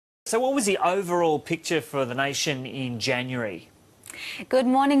So what was the overall picture for the nation in January? Good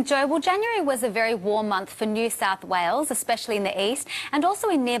morning, Joe. Well, January was a very warm month for New South Wales, especially in the east and also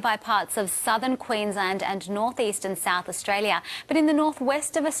in nearby parts of southern Queensland and northeastern South Australia. But in the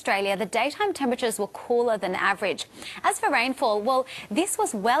northwest of Australia, the daytime temperatures were cooler than average. As for rainfall, well, this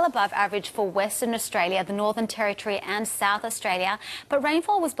was well above average for Western Australia, the Northern Territory and South Australia, but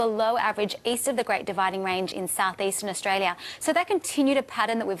rainfall was below average east of the Great Dividing Range in southeastern Australia. So that continued a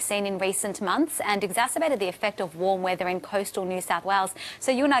pattern that we've seen in recent months and exacerbated the effect of warm weather in coastal New South Wales.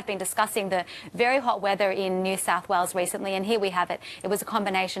 So you and I have been discussing the very hot weather in New South Wales recently, and here we have it. It was a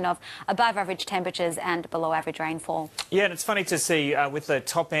combination of above average temperatures and below average rainfall. Yeah, and it's funny to see with the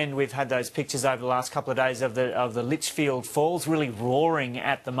top end, we've had those pictures over the last couple of days of the Litchfield Falls really roaring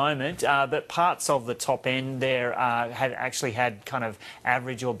at the moment, but parts of the top end there had actually had kind of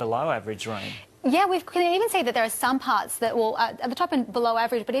average or below average rain. Yeah, we can even see that there are some parts that will, at the top end below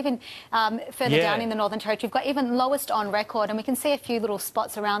average, but even further down in the Northern Territory, we've got even lowest on record, and we can see a few little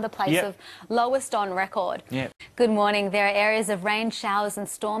spots around the place of lowest on record. Good morning. There are areas of rain, showers and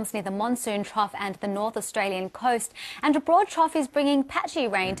storms near the monsoon trough and the North Australian coast, and a broad trough is bringing patchy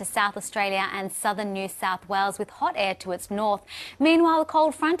rain to South Australia and southern New South Wales with hot air to its north. Meanwhile, a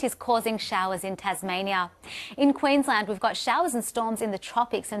cold front is causing showers in Tasmania. In Queensland, we've got showers and storms in the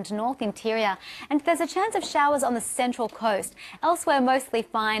tropics and north interior, and there's a chance of showers on the central coast. Elsewhere, mostly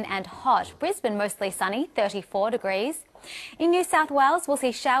fine and hot. Brisbane, mostly sunny, 34 degrees. In New South Wales, we'll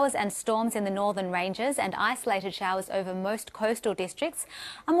see showers and storms in the northern ranges and isolated showers over most coastal districts.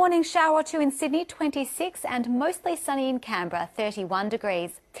 A morning shower or two in Sydney, 26, and mostly sunny in Canberra, 31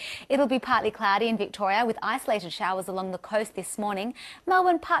 degrees. It'll be partly cloudy in Victoria with isolated showers along the coast this morning.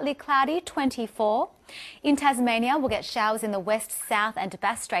 Melbourne, partly cloudy, 24. In Tasmania, we'll get showers in the west, south and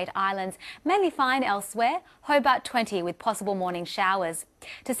Bass Strait Islands, mainly fine elsewhere. Hobart, 20 with possible morning showers.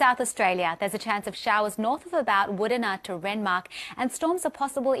 To South Australia, there's a chance of showers north of about Woodena to Renmark, and storms are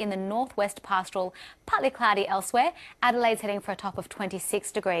possible in the northwest pastoral, partly cloudy elsewhere. Adelaide's heading for a top of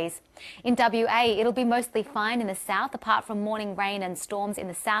 26 degrees. In WA, it'll be mostly fine in the south, apart from morning rain and storms in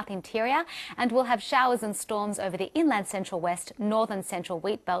the south interior, and we'll have showers and storms over the inland central west, northern central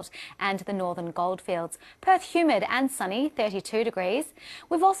wheat belt and the northern goldfields. Perth, humid and sunny, 32 degrees.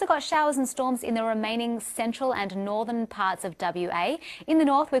 We've also got showers and storms in the remaining central and northern parts of WA. In the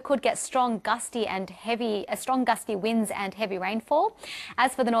north, we could get strong gusty winds and heavy rainfall.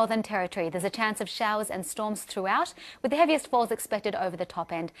 As for the Northern Territory, there's a chance of showers and storms throughout, with the heaviest falls expected over the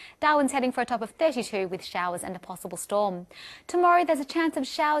top end. Darwin's heading for a top of 32 with showers and a possible storm. Tomorrow, there's a chance of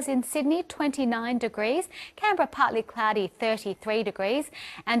showers in Sydney, 29 degrees. Canberra, partly cloudy, 33 degrees.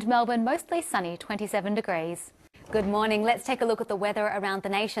 And Melbourne, mostly sunny, 27 degrees. Good morning. Let's take a look at the weather around the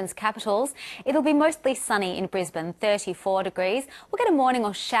nation's capitals. It'll be mostly sunny in Brisbane, 34 degrees. We'll get a morning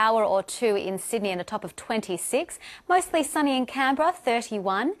or shower or two in Sydney and a top of 26. Mostly sunny in Canberra,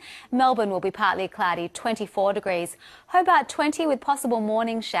 31. Melbourne will be partly cloudy, 24 degrees. Hobart, 20 with possible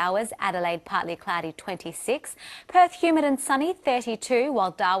morning showers. Adelaide, partly cloudy, 26. Perth, humid and sunny, 32,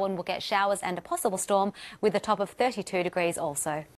 while Darwin will get showers and a possible storm with a top of 32 degrees also.